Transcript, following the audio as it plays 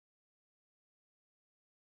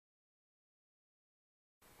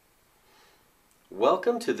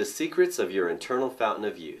Welcome to the secrets of your internal fountain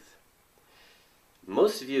of youth.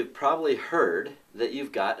 Most of you have probably heard that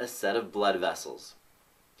you've got a set of blood vessels.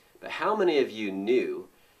 But how many of you knew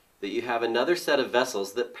that you have another set of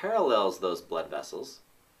vessels that parallels those blood vessels,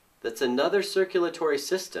 that's another circulatory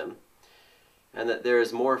system, and that there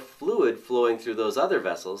is more fluid flowing through those other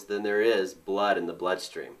vessels than there is blood in the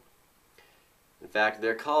bloodstream? In fact,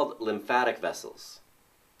 they're called lymphatic vessels.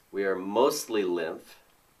 We are mostly lymph.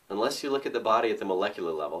 Unless you look at the body at the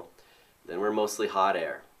molecular level, then we're mostly hot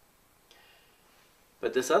air.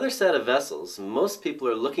 But this other set of vessels, most people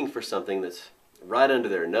are looking for something that's right under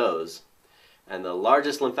their nose, and the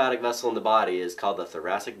largest lymphatic vessel in the body is called the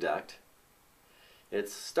thoracic duct. It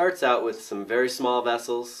starts out with some very small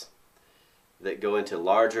vessels that go into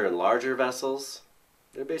larger and larger vessels.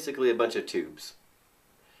 They're basically a bunch of tubes.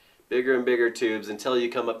 Bigger and bigger tubes until you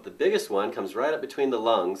come up, the biggest one comes right up between the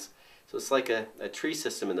lungs. So it's like a tree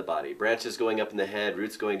system in the body. Branches going up in the head,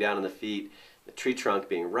 roots going down in the feet, the tree trunk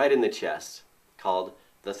being right in the chest, called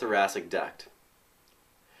the thoracic duct.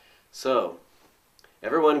 So,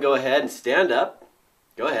 everyone go ahead and stand up.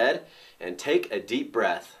 Go ahead and take a deep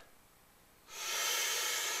breath.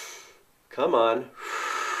 Come on.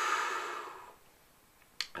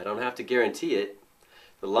 I don't have to guarantee it.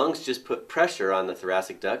 The lungs just put pressure on the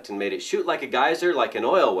thoracic duct and made it shoot like a geyser, like an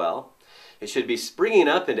oil well. It should be springing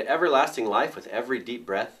up into everlasting life with every deep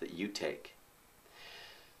breath that you take.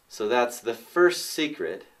 So that's the first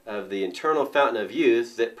secret of the internal fountain of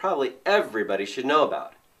youth that probably everybody should know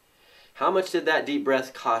about. How much did that deep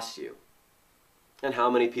breath cost you? And how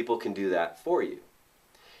many people can do that for you?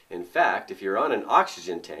 In fact, if you're on an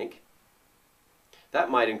oxygen tank, that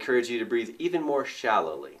might encourage you to breathe even more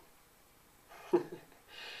shallowly.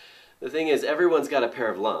 The thing is, everyone's got a pair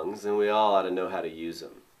of lungs, and we all ought to know how to use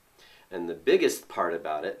them. And the biggest part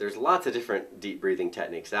about it, there's lots of different deep breathing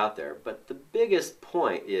techniques out there, but the biggest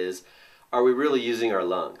point is, are we really using our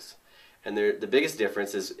lungs? And the biggest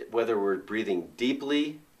difference is whether we're breathing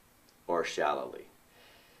deeply or shallowly.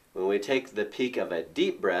 When we take the peak of a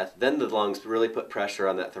deep breath, then the lungs really put pressure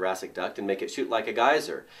on that thoracic duct and make it shoot like a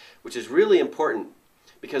geyser, which is really important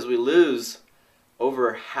because we lose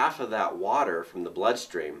over half of that water from the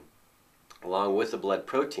bloodstream along with the blood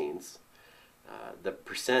proteins. The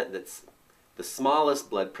percent that's the smallest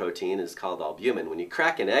blood protein is called albumin. When you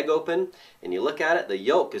crack an egg open and you look at it, the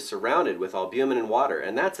yolk is surrounded with albumin and water,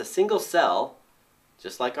 and that's a single cell,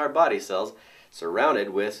 just like our body cells,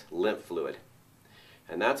 surrounded with lymph fluid.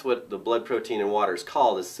 And that's what the blood protein and water is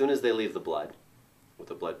called as soon as they leave the blood. With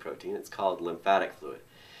the blood protein, it's called lymphatic fluid.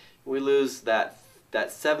 We lose that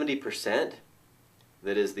 70%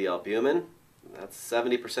 that is the albumin. That's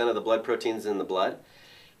 70% of the blood proteins in the blood.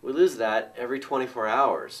 We lose that every 24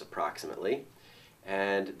 hours approximately,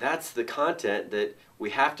 and that's the content that we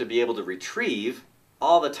have to be able to retrieve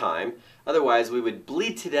all the time, otherwise we would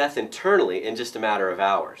bleed to death internally in just a matter of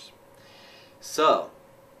hours. So,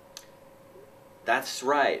 that's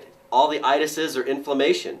right, all the itises are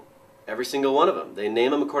inflammation, every single one of them. They name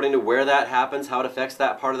them according to where that happens, how it affects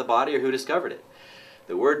that part of the body, or who discovered it.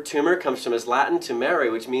 The word tumor comes from its Latin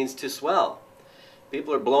tumere, which means to swell.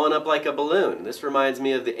 People are blowing up like a balloon. This reminds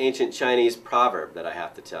me of the ancient Chinese proverb that I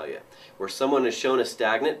have to tell you, where someone is shown a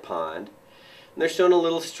stagnant pond, and they're shown a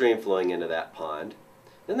little stream flowing into that pond.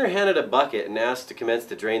 Then they're handed a bucket and asked to commence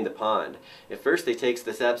to drain the pond. At first they take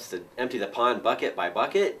the steps to empty the pond bucket by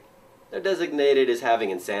bucket. They're designated as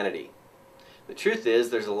having insanity. The truth is,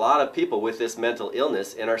 there's a lot of people with this mental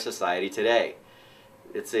illness in our society today.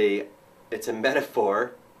 It's a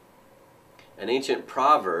metaphor, an ancient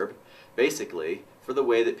proverb, basically, for the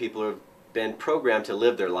way that people have been programmed to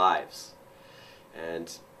live their lives.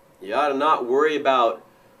 And you ought to not worry about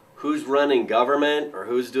who's running government or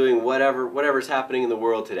who's doing whatever's happening in the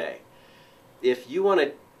world today. If you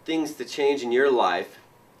want things to change in your life,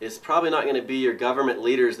 it's probably not going to be your government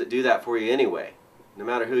leaders that do that for you anyway, no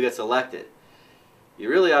matter who gets elected. You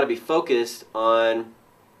really ought to be focused on,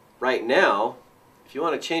 right now, if you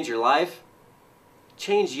want to change your life,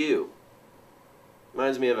 change you.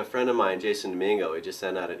 Reminds me of a friend of mine, Jason Domingo. He just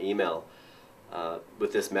sent out an email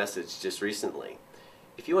with this message just recently.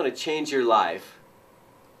 If you want to change your life,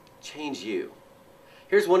 change you.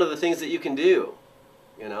 Here's one of the things that you can do.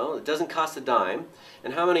 You know, it doesn't cost a dime.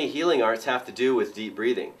 And how many healing arts have to do with deep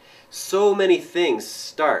breathing? So many things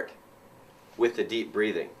start with the deep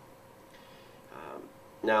breathing.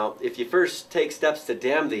 Now, if you first take steps to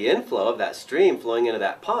dam the inflow of that stream flowing into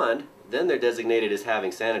that pond, then they're designated as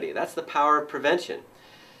having sanity. That's the power of prevention.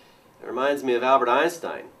 It reminds me of Albert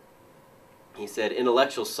Einstein. He said,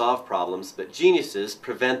 intellectuals solve problems, but geniuses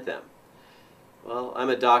prevent them. Well, I'm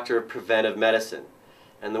a doctor of preventive medicine.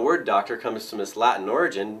 And the word doctor comes from its Latin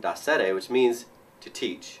origin, docere, which means to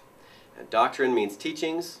teach. And doctrine means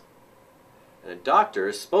teachings. And a doctor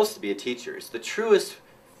is supposed to be a teacher. It's the truest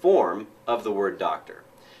form of the word doctor.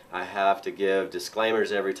 I have to give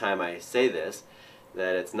disclaimers every time I say this,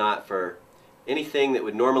 that it's not for anything that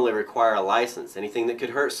would normally require a license. Anything that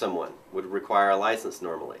could hurt someone would require a license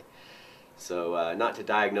normally. So not to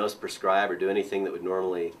diagnose, prescribe, or do anything that would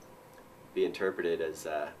normally be interpreted as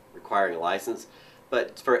requiring a license,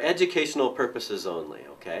 but for educational purposes only,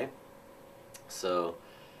 okay? So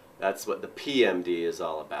that's what the PMD is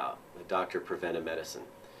all about, the Doctor of Preventive Medicine.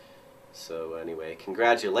 So anyway,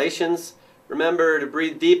 congratulations. Remember to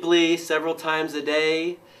breathe deeply several times a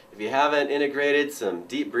day. If you haven't integrated some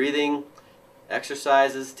deep breathing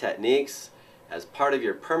exercises, techniques, as part of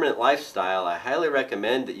your permanent lifestyle, I highly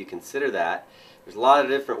recommend that you consider that. There's a lot of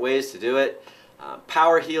different ways to do it.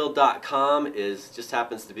 Powerheal.com just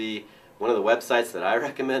happens to be one of the websites that I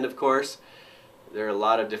recommend, of course. There are a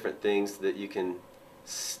lot of different things that you can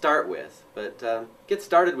start with, but get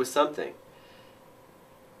started with something.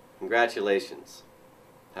 Congratulations.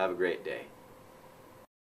 Have a great day.